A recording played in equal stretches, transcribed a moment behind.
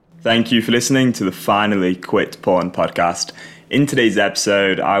Thank you for listening to the Finally Quit Porn podcast. In today's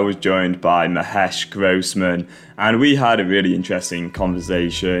episode, I was joined by Mahesh Grossman, and we had a really interesting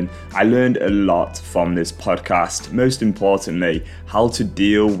conversation. I learned a lot from this podcast, most importantly, how to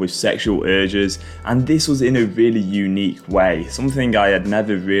deal with sexual urges, and this was in a really unique way, something I had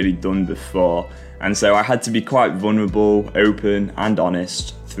never really done before. And so I had to be quite vulnerable, open, and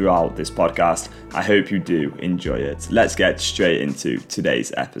honest throughout this podcast. I hope you do enjoy it. Let's get straight into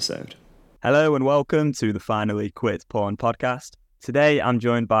today's episode. Hello and welcome to the Finally Quit Porn podcast. Today I'm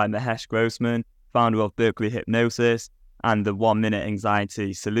joined by Mahesh Grossman, founder of Berkeley Hypnosis and the 1 Minute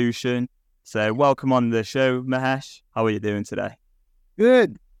Anxiety Solution. So welcome on the show, Mahesh. How are you doing today?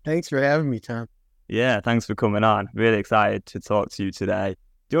 Good. Thanks for having me, Tom. Yeah, thanks for coming on. Really excited to talk to you today.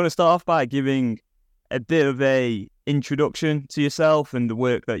 Do you want to start off by giving a bit of a introduction to yourself and the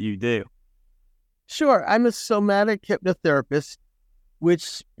work that you do? Sure. I'm a somatic hypnotherapist,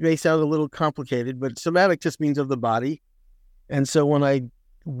 which may sound a little complicated, but somatic just means of the body. And so when I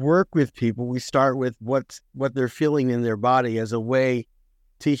work with people, we start with what they're feeling in their body as a way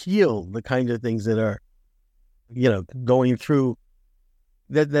to heal the kind of things that are, going through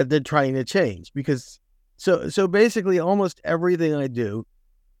that they're trying to change. Because so basically almost everything I do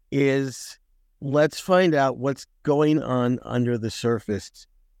is let's find out what's going on under the surface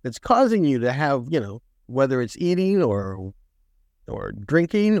that's causing you to have, whether it's eating or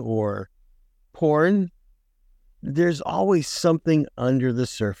drinking or porn, there's always something under the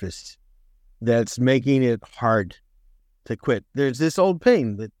surface that's making it hard to quit. There's this old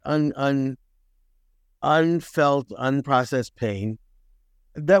pain, that unfelt, unprocessed pain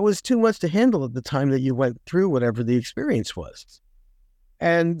that was too much to handle at the time that you went through whatever the experience was.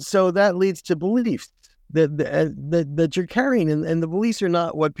 And so that leads to beliefs that you're carrying. And the beliefs are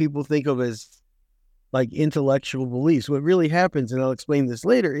not what people think of as like intellectual beliefs. What really happens, and I'll explain this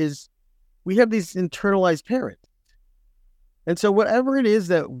later, is we have these internalized parents. And so whatever it is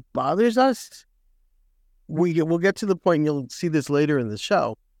that bothers us, we'll get to the point, and you'll see this later in the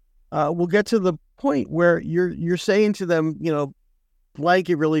show, we'll get to the point where you're saying to them, blank,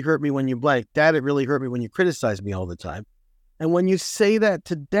 it really hurt me when you blank. Dad, it really hurt me when you criticize me all the time. And when you say that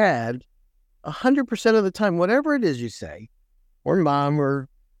to dad, 100% of the time, whatever it is you say, or mom, or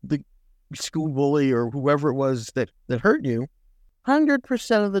the school bully, or whoever it was that hurt you,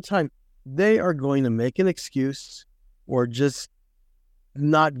 100% of the time, they are going to make an excuse or just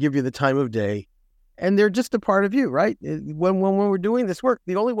not give you the time of day. And they're just a part of you, right? When we're doing this work,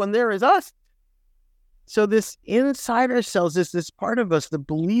 the only one there is us. So this inside ourselves is this part of us that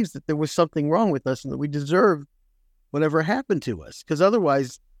believes that there was something wrong with us and that we deserve whatever happened to us. Because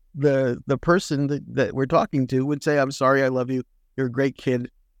otherwise, the person that we're talking to would say, I'm sorry, I love you, you're a great kid,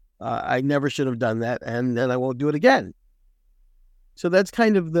 I never should have done that, and then I won't do it again. So that's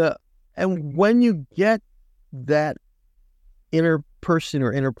kind of and when you get that inner person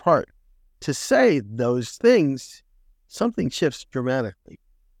or inner part to say those things, something shifts dramatically.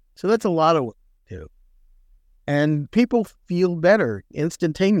 So that's a lot of what we do. And people feel better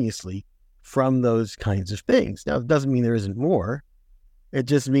instantaneously from those kinds of things. Now, it doesn't mean there isn't more. It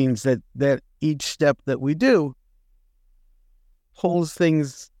just means that each step that we do pulls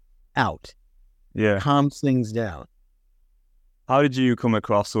things out, calms things down. How did you come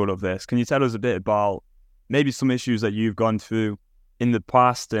across all of this? Can you tell us a bit about maybe some issues that you've gone through in the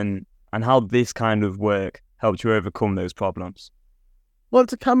past and how this kind of work helped you overcome those problems? Well,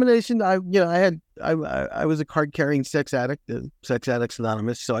 it's a combination. I was a card-carrying sex addict, Sex Addicts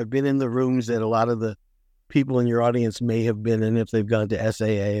Anonymous. So I've been in the rooms that a lot of the people in your audience may have been in if they've gone to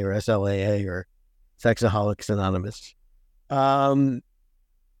SAA or SLAA or Sexaholics Anonymous.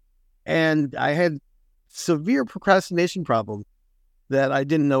 And I had severe procrastination problem that I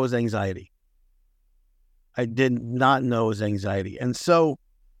didn't know was anxiety. I did not know it was anxiety. And so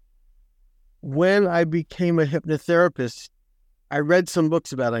when I became a hypnotherapist, I read some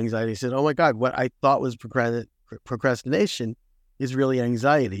books about anxiety. I said, oh my God, what I thought was procrastination is really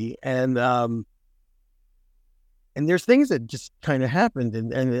anxiety. And there's things that just kind of happened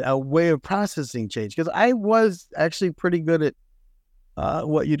and a way of processing changed. Because I was actually pretty good at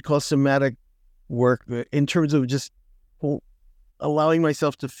what you'd call somatic work in terms of just allowing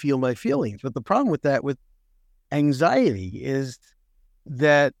myself to feel my feelings. But the problem with that, with anxiety, is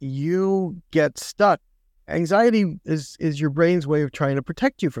that you get stuck. Anxiety is your brain's way of trying to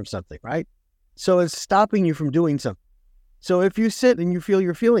protect you from something, right? So it's stopping you from doing something. So if you sit and you feel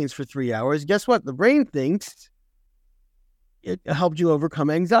your feelings for 3 hours, guess what? The brain thinks it helped you overcome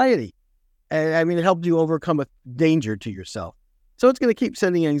anxiety. And I mean, it helped you overcome a danger to yourself. So it's going to keep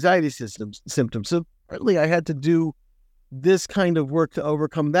sending anxiety symptoms. So partly I had to do this kind of work to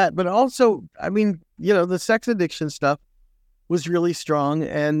overcome that. But also, I mean, the sex addiction stuff was really strong.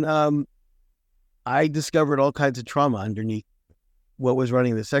 And I discovered all kinds of trauma underneath what was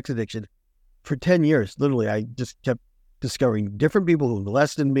running the sex addiction. For 10 years, literally, I just kept discovering different people who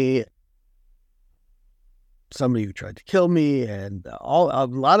molested me, somebody who tried to kill me, and a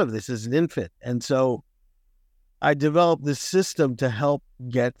lot of this as an infant. And so I developed this system to help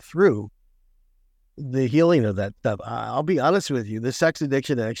get through the healing of that stuff. I'll be honest with you, the sex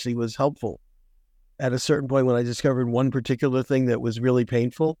addiction actually was helpful. At a certain point when I discovered one particular thing that was really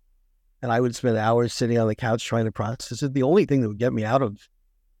painful, and I would spend hours sitting on the couch trying to process it, the only thing that would get me out of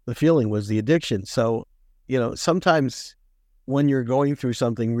the feeling was the addiction. So, sometimes when you're going through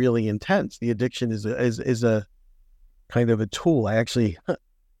something really intense, the addiction is a kind of a tool. I actually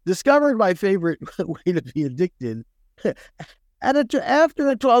discovered my favorite way to be addicted after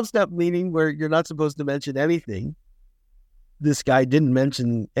a 12-step meeting where you're not supposed to mention anything. This guy didn't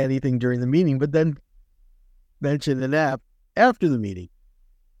mention anything during the meeting, but then mentioned an app after the meeting.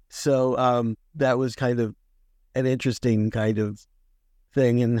 So that was kind of an interesting kind of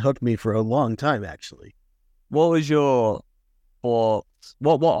thing and hooked me for a long time, actually. What was your thoughts?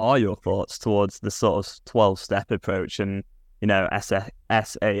 What are your thoughts towards the sort of 12-step approach and,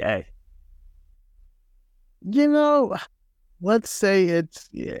 SAA? Let's say it's,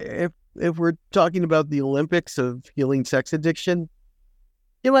 if we're talking about the Olympics of healing sex addiction,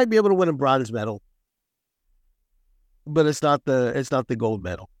 you might be able to win a bronze medal, but it's not the gold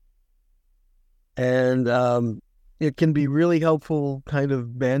medal. And it can be really helpful kind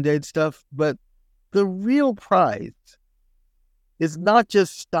of Band-Aid stuff, but the real prize is not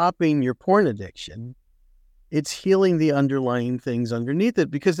just stopping your porn addiction. It's healing the underlying things underneath it,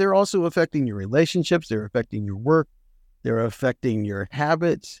 because they're also affecting your relationships, they're affecting your work, they're affecting your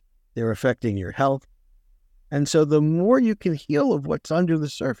habits, they're affecting your health. And so the more you can heal of what's under the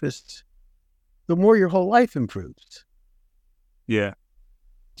surface, the more your whole life improves. Yeah.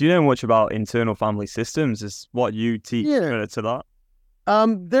 Do you know much about internal family systems? Is what you teach related to that?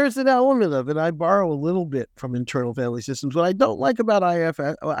 There's an element of it. I borrow a little bit from internal family systems. What I don't like about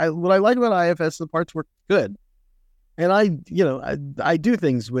IFS, what I like about IFS, the parts work good. And I do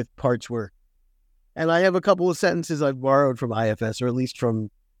things with parts work. And I have a couple of sentences I've borrowed from IFS, or at least from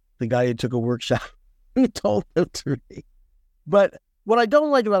the guy who took a workshop who told them to me. But what I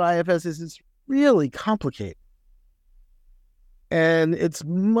don't like about IFS is it's really complicated. And it's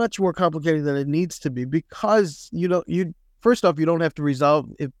much more complicated than it needs to be, because first off, you don't have to resolve,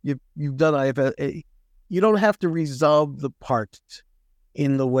 if you've done IFS, you don't have to resolve the parts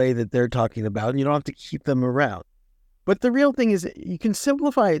in the way that they're talking about, and you don't have to keep them around. But the real thing is you can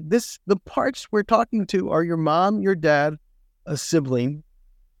simplify it. The parts we're talking to are your mom, your dad, a sibling.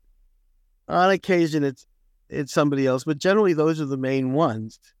 On occasion, it's somebody else, but generally those are the main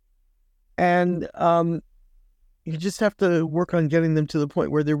ones. And you just have to work on getting them to the point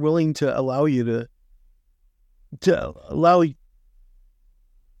where they're willing to allow you to allow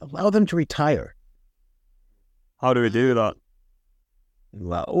them to retire. How do we do that?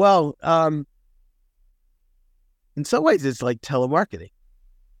 Well, in some ways it's like telemarketing.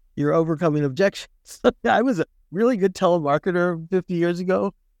 You're overcoming objections. I was a really good telemarketer 50 years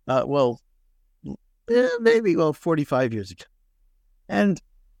ago. 45 years ago. And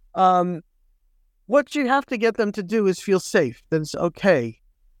what you have to get them to do is feel safe, that it's okay,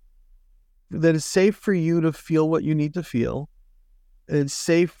 that it's safe for you to feel what you need to feel. It's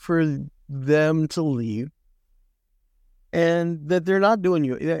safe for them to leave, and that they're not doing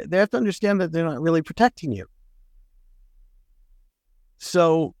you. They have to understand that they're not really protecting you.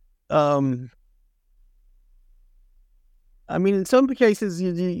 So, in some cases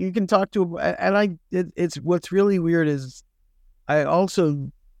you can talk to, and it's what's really weird is I also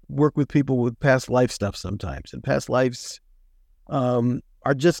work with people with past life stuff sometimes, and past lives are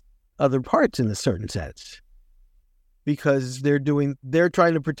just other parts in a certain sense, because they're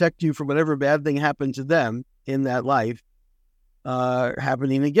trying to protect you from whatever bad thing happened to them in that life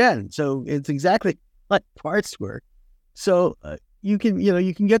happening again. So it's exactly like parts work. So you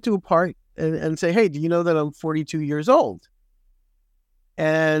can get to a part and say, hey, do you know that I'm 42 years old?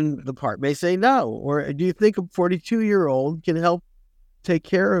 And the part may say no. Or do you think a 42-year-old can help take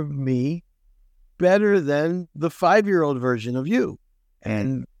care of me better than the 5-year-old version of you?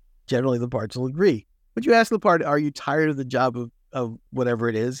 And generally the parts will agree. But you ask the part, are you tired of the job of whatever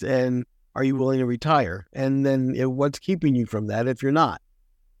it is? And are you willing to retire? And then what's keeping you from that if you're not?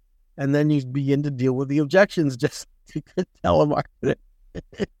 And then you begin to deal with the objections, just to telemarket it.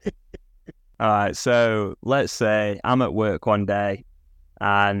 All right, so let's say I'm at work one day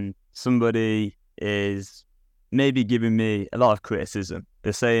and somebody is maybe giving me a lot of criticism.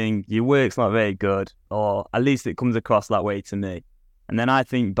 They're saying your work's not very good, or at least it comes across that way to me. And then I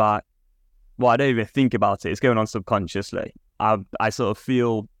think back, well, I don't even think about it. It's going on subconsciously. I sort of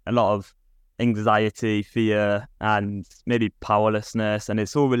feel a lot of anxiety, fear, and maybe powerlessness, and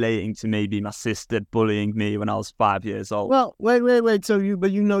it's all relating to maybe my sister bullying me when I was 5 years old. Well, wait. So you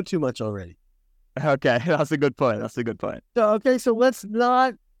know too much already. Okay, that's a good point. So let's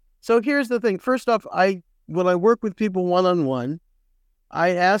not. So here's the thing. First off, when I work with people one-on-one, I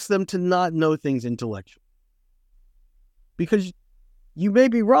ask them to not know things intellectually, because you may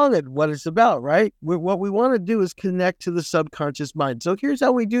be wrong at what it's about, right? What we want to do is connect to the subconscious mind. So here's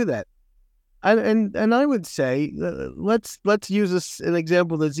how we do that. And I would say, let's use an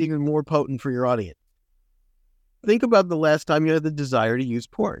example that's even more potent for your audience. Think about the last time you had the desire to use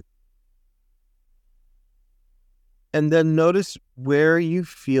porn. And then notice where you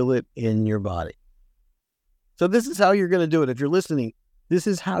feel it in your body. So this is how you're going to do it. If you're listening, this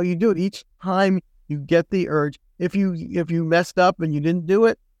is how you do it. Each time you get the urge, if you messed up and you didn't do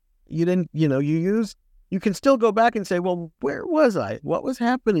it, you can still go back and say, well, where was I? What was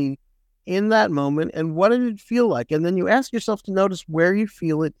happening in that moment? And what did it feel like? And then you ask yourself to notice where you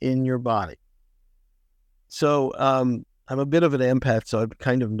feel it in your body. So I'm a bit of an empath, so I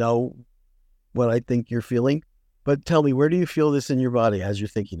kind of know what I think you're feeling. But tell me, where do you feel this in your body as you're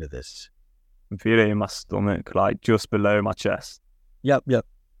thinking of this? I'm feeling it in my stomach, like just below my chest. Yep.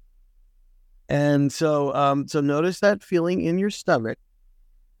 And so notice that feeling in your stomach.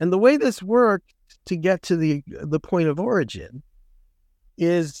 And the way this works to get to the point of origin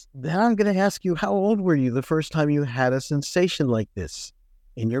is that I'm going to ask you, how old were you the first time you had a sensation like this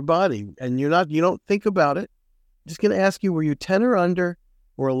in your body? And you don't think about it. I'm just going to ask you, were you 10 or under,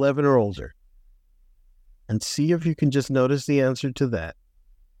 or 11 or older? And see if you can just notice the answer to that.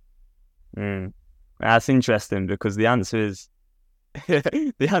 That's interesting, because the answer is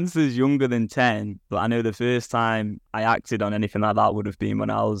younger than 10, but I know the first time I acted on anything like that would have been when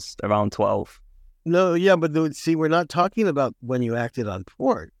I was around 12. No, yeah, but see, we're not talking about when you acted on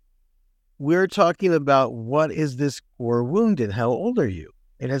porn. We're talking about, what is this core wound and how old are you?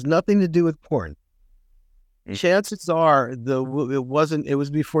 It has nothing to do with porn. Chances are it was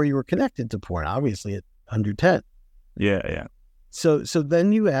before you were connected to porn, obviously at under 10. Yeah. So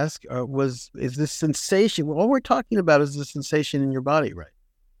then you ask, is this sensation, all we're talking about is the sensation in your body, right?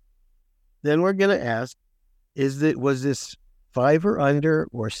 Then we're going to ask, was this 5 or under,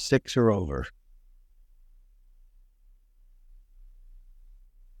 or 6 or over?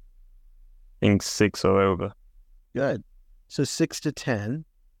 I think 6 or over. Good. So 6 to 10.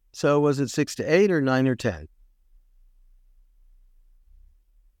 So was it 6 to 8 or 9 or 10?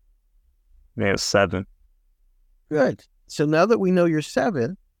 Maybe it was 7. Good. So now that we know you're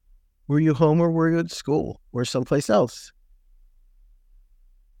 7, were you home or were you at school or someplace else?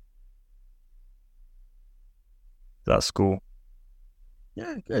 That's school.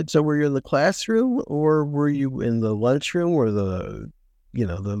 Yeah, good. So were you in the classroom, or were you in the lunchroom, or the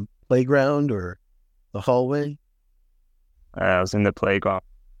playground, or the hallway? I was in the playground.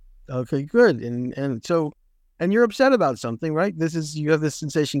 Okay, good. And you're upset about something, right? You have this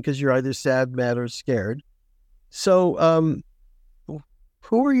sensation because you're either sad, mad, or scared. So,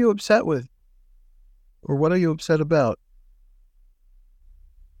 who are you upset with? Or what are you upset about?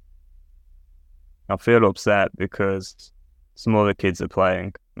 I feel upset because some other kids are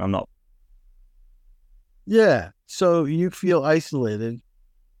playing. I'm not. Yeah. So you feel isolated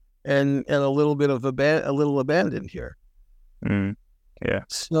and a little bit of a little abandoned here. Yeah.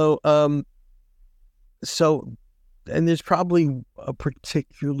 So, and there's probably a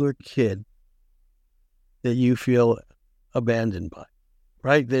particular kid that you feel abandoned by,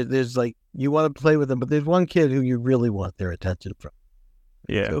 right? There's like, you want to play with them, but there's one kid who you really want their attention from.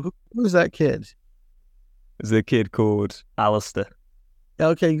 Yeah. So who's that kid? There's a kid called Alistair.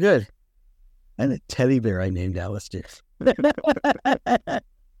 Okay, good. And a teddy bear I named Alistair.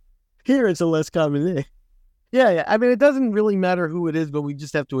 Here it's a less common name. Yeah. I mean, it doesn't really matter who it is, but we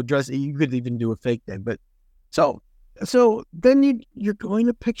just have to address it. You could even do a fake name. But so then you're going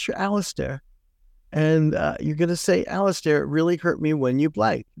to picture Alistair. And you're going to say, Alistair, it really hurt me when you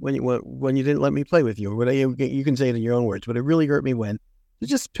played, when you didn't let me play with you. Or you can say it in your own words, but it really hurt me when. So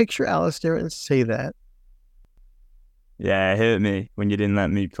just picture Alistair and say that. Yeah, it hurt me when you didn't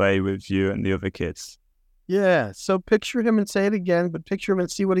let me play with you and the other kids. Yeah, so picture him and say it again, but picture him and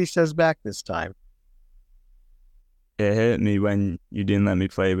see what he says back this time. It hurt me when you didn't let me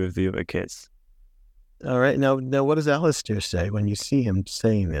play with the other kids. All right, now what does Alistair say when you see him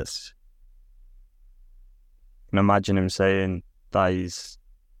saying this? I can imagine him saying that he's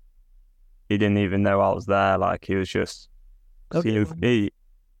he didn't even know I was there. Like, he was just, Okay. I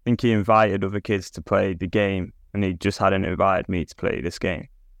think he invited other kids to play the game, and he just hadn't invited me to play this game.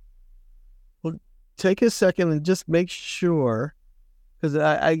 Well, take a second and just make sure, because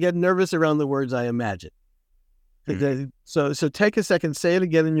I get nervous around the words I imagine. So take a second, say it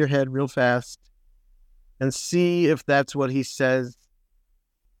again in your head real fast, and see if that's what he says.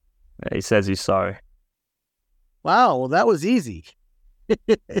 He says he's sorry. Wow, well, that was easy.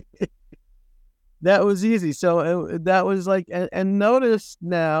 That was easy. So that was like, and notice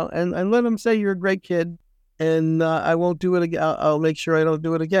now, and let him say you're a great kid, and I won't do it again. I'll make sure I don't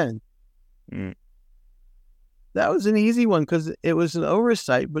do it again. Mm. That was an easy one because it was an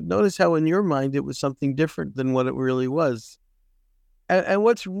oversight, but notice how in your mind it was something different than what it really was. And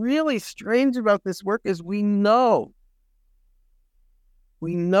what's really strange about this work is we know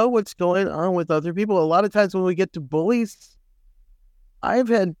what's going on with other people. A lot of times when we get to bullies, I've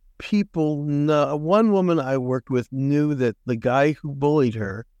had people know, one woman I worked with knew that the guy who bullied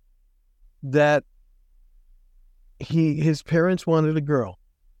her, that his parents wanted a girl.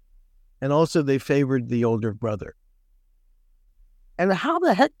 And also they favored the older brother. And how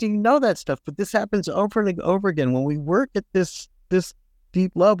the heck do you know that stuff? But this happens over and over again. When we work at this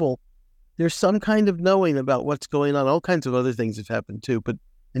deep level, there's some kind of knowing about what's going on. All kinds of other things have happened too. But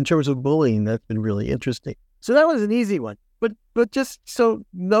in terms of bullying, that's been really interesting. So that was an easy one. But just so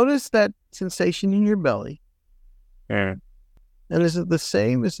notice that sensation in your belly. Yeah. And is it the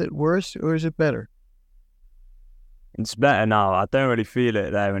same? Is it worse or is it better? It's better now. I don't really feel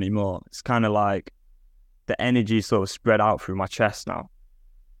it there anymore. It's kind of like the energy sort of spread out through my chest now.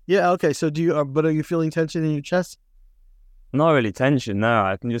 Yeah, okay. So but are you feeling tension in your chest? Not really tension, no.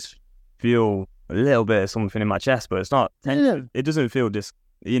 I can just feel a little bit of something in my chest, but it's not tension. Yeah. It doesn't feel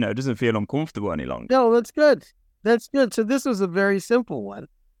it doesn't feel uncomfortable any longer. No, that's good. That's good. So this was a very simple one.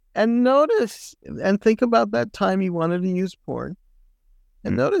 And notice and think about that time you wanted to use porn.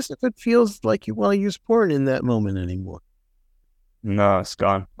 And notice if it feels like you want to use porn in that moment anymore. No, it's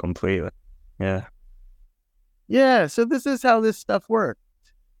gone completely. Yeah. Yeah, so this is how this stuff works.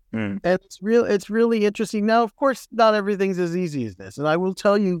 Mm. And it's really interesting. Now, of course, not everything's as easy as this. And I will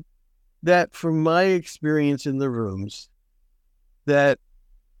tell you that from my experience in the rooms, that,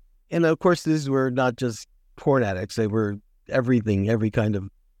 and of course, these were not just porn addicts. They were everything, every kind of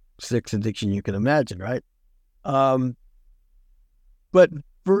sex addiction you can imagine, right? But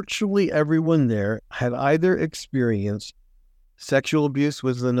virtually everyone there had either experienced sexual abuse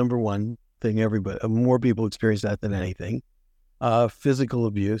was the number one thing. More people experienced that than anything. Physical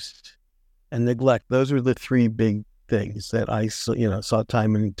abuse and neglect. Those were the three big things that I saw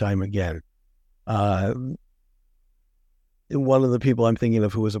time and time again. One of the people I'm thinking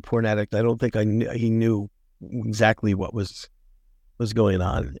of who was a porn addict, I don't think he knew exactly what was going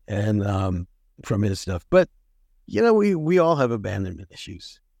on and from his stuff. But we all have abandonment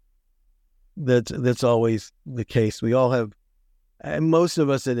issues. That's always the case. We all have, and most of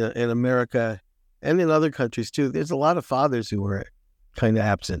us in America and in other countries too, there's a lot of fathers who are kind of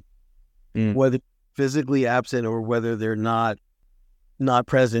absent, whether physically absent or whether they're not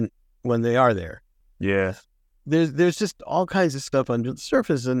present when they are there. Yeah. There's just all kinds of stuff under the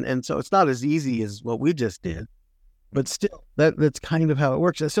surface, and so it's not as easy as what we just did, but still, that's kind of how it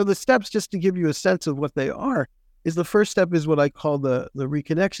works. So the steps, just to give you a sense of what they are, is the first step is what I call the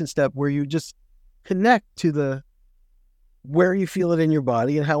reconnection step, where you just connect to where you feel it in your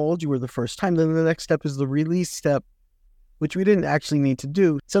body and how old you were the first time. Then the next step is the release step, which we didn't actually need to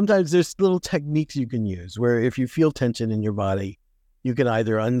do. Sometimes there's little techniques you can use where if you feel tension in your body, you can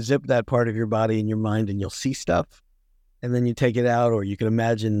either unzip that part of your body in your mind and you'll see stuff, and then you take it out, or you can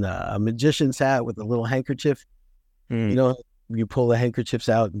imagine a magician's hat with a little handkerchief. You pull the handkerchiefs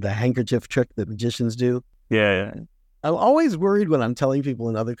out, the handkerchief trick that magicians do. Yeah. I'm always worried when I'm telling people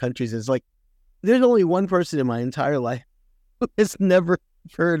in other countries, it's like, there's only one person in my entire life who has never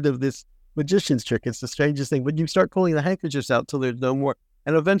heard of this magician's trick. It's the strangest thing. But you start pulling the handkerchiefs out till there's no more.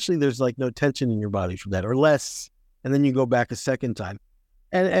 And eventually there's like no tension in your body from that, or less. And then you go back a second time.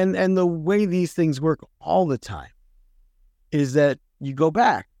 And the way these things work all the time is that you go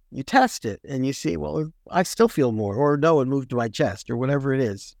back, you test it, and you see, well, I still feel more, or no, it moved to my chest, or whatever it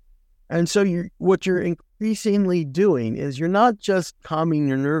is. And so what you're increasingly doing is you're not just calming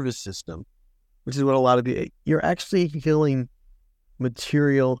your nervous system, which is what a lot of people, you're actually healing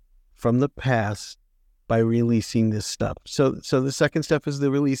material from the past by releasing this stuff. So the second step is the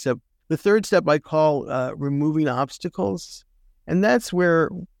release step. The third step I call removing obstacles. And that's where,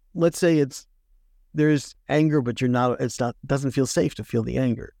 let's say there's anger, but doesn't feel safe to feel the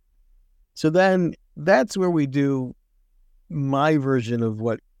anger. So then that's where we do my version of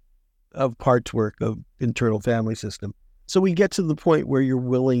what parts work of internal family system. So we get to the point where you're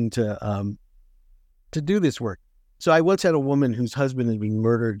willing to do this work. So I once had a woman whose husband had been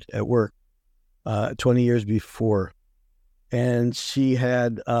murdered at work 20 years before, and she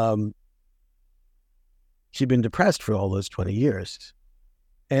had she'd been depressed for all those 20 years.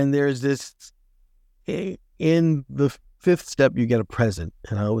 And there's this, in the fifth step, you get a present,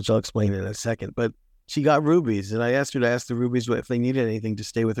 which I'll explain in a second. But she got rubies, and I asked her to ask the rubies if they needed anything to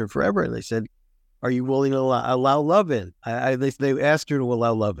stay with her forever. And they said, "Are you willing to allow love in?" They asked her to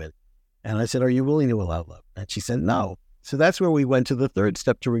allow love in. And I said, "Are you willing to allow love?" And she said, "No." So that's where we went to the third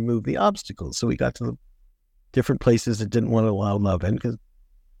step to remove the obstacles. So we got to the different places that didn't want to allow love in.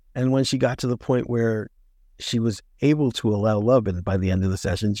 And when she got to the point where she was able to allow love in by the end of the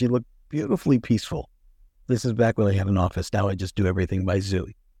session, she looked beautifully peaceful. This is back when I had an office. Now I just do everything by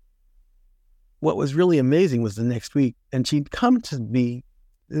Zoom. What was really amazing was the next week, and she'd come to me,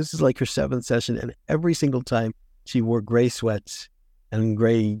 this is like her seventh session, and every single time she wore gray sweats and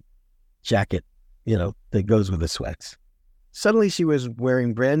gray jacket, that goes with the sweats. Suddenly she was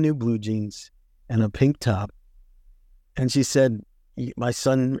wearing brand new blue jeans and a pink top. And she said, I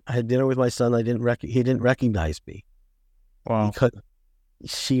had dinner with my son. He didn't recognize me. Wow. Because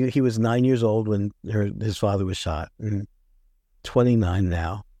he was 9 years old when his father was shot, and 29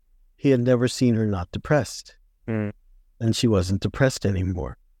 now. He had never seen her not depressed, and she wasn't depressed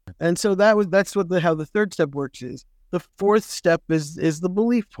anymore. And so that's how the third step works. Is the fourth step is the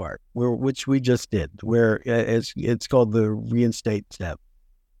belief part, which we just did, where it's called the reinstate step,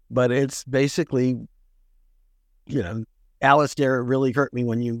 but it's basically, Alistair, it really hurt me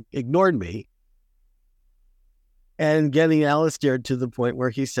when you ignored me. And getting Alistair to the point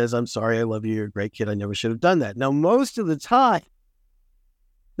where he says, "I'm sorry, I love you, you're a great kid, I never should have done that." Now, most of the time,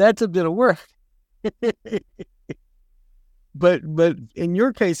 that's a bit of work. But in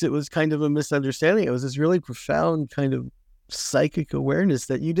your case, it was kind of a misunderstanding. It was this really profound kind of psychic awareness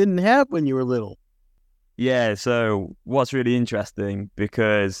that you didn't have when you were little. Yeah, so what's really interesting,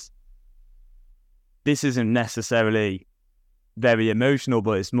 because this isn't necessarily very emotional,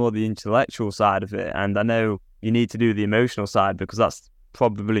 but it's more the intellectual side of it. And I know you need to do the emotional side because that's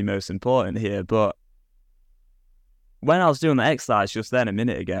probably most important here. But when I was doing the exercise just then a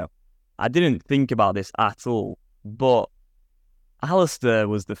minute ago, I didn't think about this at all. But Alistair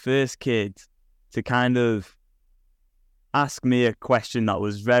was the first kid to kind of ask me a question that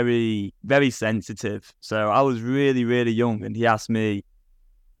was very, very sensitive. So I was really, really young, and he asked me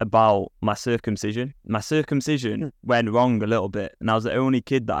about my circumcision. My circumcision went wrong a little bit, and I was the only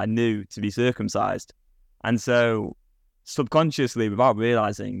kid that I knew to be circumcised. And so subconsciously, without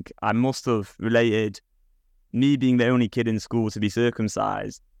realizing, I must have related me being the only kid in school to be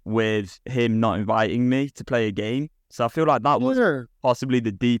circumcised with him not inviting me to play a game. So I feel like that was possibly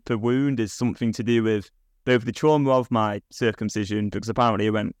the deeper wound, is something to do with both the trauma of my circumcision, because apparently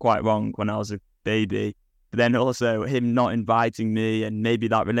it went quite wrong when I was a baby, but then also him not inviting me and maybe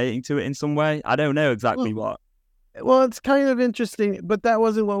that relating to it in some way. I don't know exactly what. Well, it's kind of interesting, but that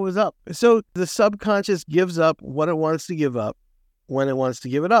wasn't what was up. So the subconscious gives up what it wants to give up when it wants to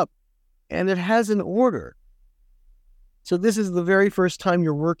give it up, and it has an order. So this is the very first time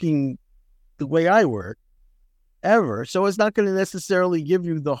you're working the way I work ever. So it's not going to necessarily give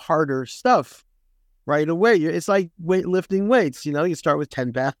you the harder stuff right away. It's like lifting weights. You start with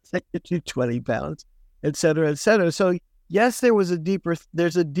 10 pounds, then you do 20 pounds, et cetera, et cetera. So yes, there's a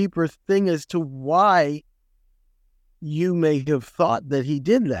deeper thing as to why you may have thought that he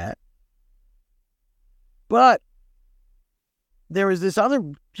did that. But there was this other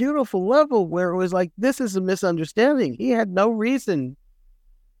beautiful level where it was like, this is a misunderstanding. He had no reason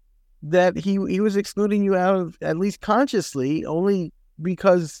that he was excluding you out of, at least consciously, only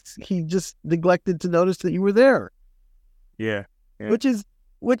because he just neglected to notice that you were there. Yeah.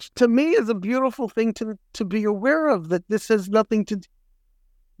 Which to me is a beautiful thing to be aware of, that this has nothing to,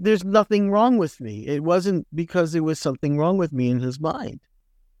 there's nothing wrong with me. It wasn't because there was something wrong with me in his mind.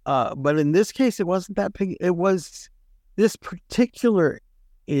 But in this case, it wasn't that big. It was, this particular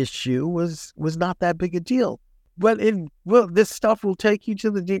issue was not that big a deal. But this stuff will take you to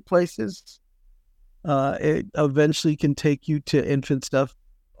the deep places. It eventually can take you to infant stuff.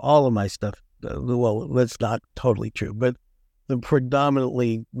 All of my stuff, well, that's not totally true, but the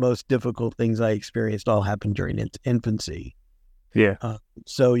predominantly most difficult things I experienced all happened during infancy. Yeah.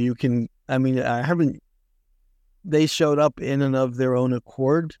 So you can, they showed up in and of their own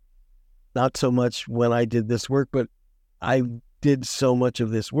accord. Not so much when I did this work, but I did so much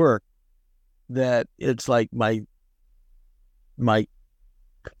of this work that it's like my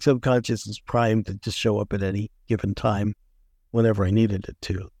subconscious is primed to just show up at any given time whenever I needed it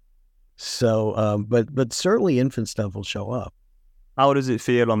to. So, but certainly infant stuff will show up. How does it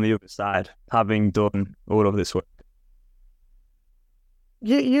feel on the other side, having done all of this work?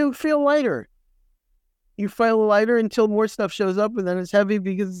 You feel lighter. You feel lighter until more stuff shows up, and then it's heavy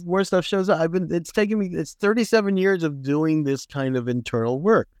because more stuff shows up. It's taken me, it's 37 years of doing this kind of internal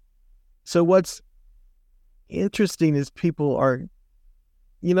work. So what's interesting is people are,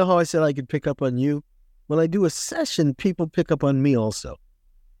 you know how I said I could pick up on you? When I do a session, people pick up on me also.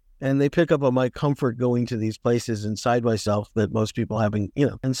 And they pick up on my comfort going to these places inside myself that most people haven't,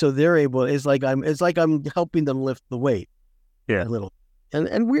 and so they're able, it's like I'm helping them lift the weight a little.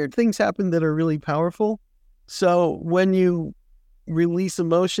 And weird things happen that are really powerful. So when you release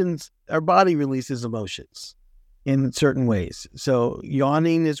emotions, our body releases emotions in certain ways. So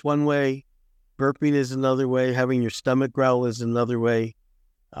yawning is one way, burping is another way, having your stomach growl is another way,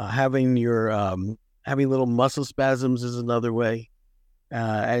 having little muscle spasms is another way.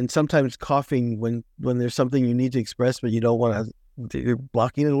 And sometimes coughing when there's something you need to express, but you don't want to, you're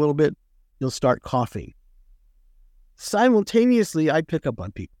blocking it a little bit, you'll start coughing. Simultaneously, I pick up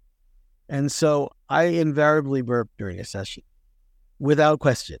on people. And so I invariably burp during a session. Without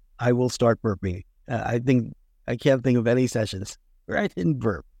question, I will start burping. I can't think of any sessions where I didn't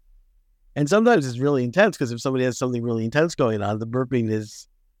burp. And sometimes it's really intense because if somebody has something really intense going on, the burping is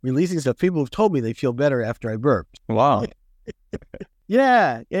releasing stuff. People have told me they feel better after I burp. Wow.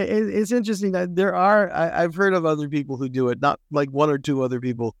 Yeah, it's interesting that I've heard of other people who do it, not like one or two other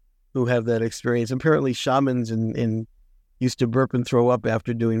people who have that experience. Apparently shamans used to burp and throw up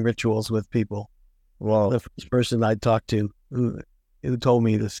after doing rituals with people. Well, the first person I talked to who told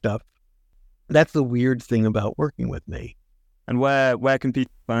me this stuff. That's the weird thing about working with me. And where can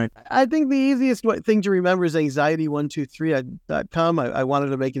people find? I think the easiest thing to remember is anxiety123.com. I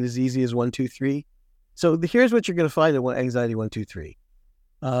wanted to make it as easy as 123. So here's what you're going to find at Anxiety123.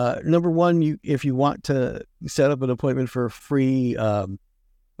 Number one, if you want to set up an appointment for a free,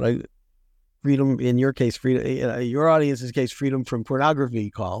 freedom, in your case, freedom, your audience's case, freedom from pornography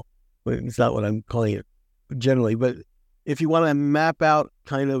call. It's not what I'm calling it generally, but if you want to map out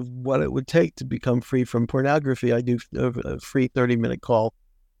kind of what it would take to become free from pornography, I do a free 30-minute call,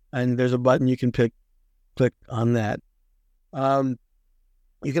 and there's a button you can click on that.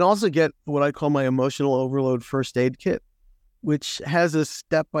 You can also get what I call my emotional overload first aid kit, which has a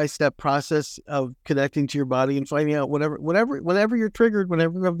step-by-step process of connecting to your body and finding out whenever you're triggered,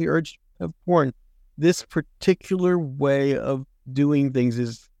 whenever you have the urge of porn, this particular way of doing things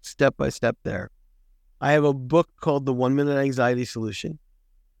is step-by-step there. I have a book called The 1 Minute Anxiety Solution,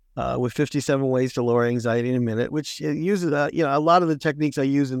 with 57 ways to lower anxiety in a minute, which uses, a lot of the techniques I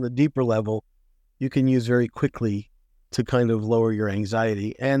use in the deeper level, you can use very quickly to kind of lower your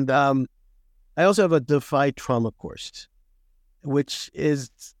anxiety. And I also have a Defy Trauma course, which is,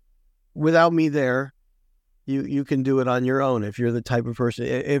 without me there, you can do it on your own if you're the type of person.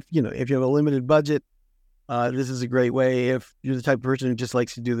 If you have a limited budget, this is a great way. If you're the type of person who just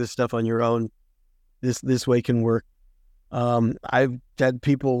likes to do this stuff on your own, this way can work. I've had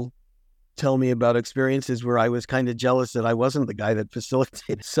people tell me about experiences where I was kind of jealous that I wasn't the guy that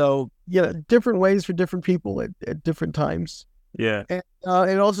facilitated. So, different ways for different people at different times. Yeah. And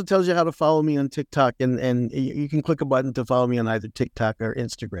it also tells you how to follow me on TikTok, and you can click a button to follow me on either TikTok or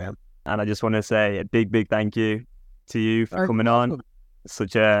Instagram. And I just want to say a big thank you to you for coming on.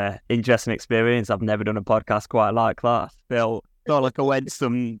 Such a interesting experience. I've never done a podcast quite like that. Felt like I went to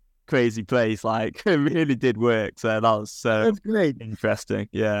some crazy place. Like, it really did work. So that was That's great. Interesting.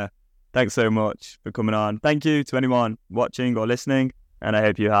 Yeah. Thanks so much for coming on. Thank you to anyone watching or listening. And I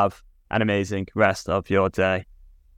hope you have an amazing rest of your day.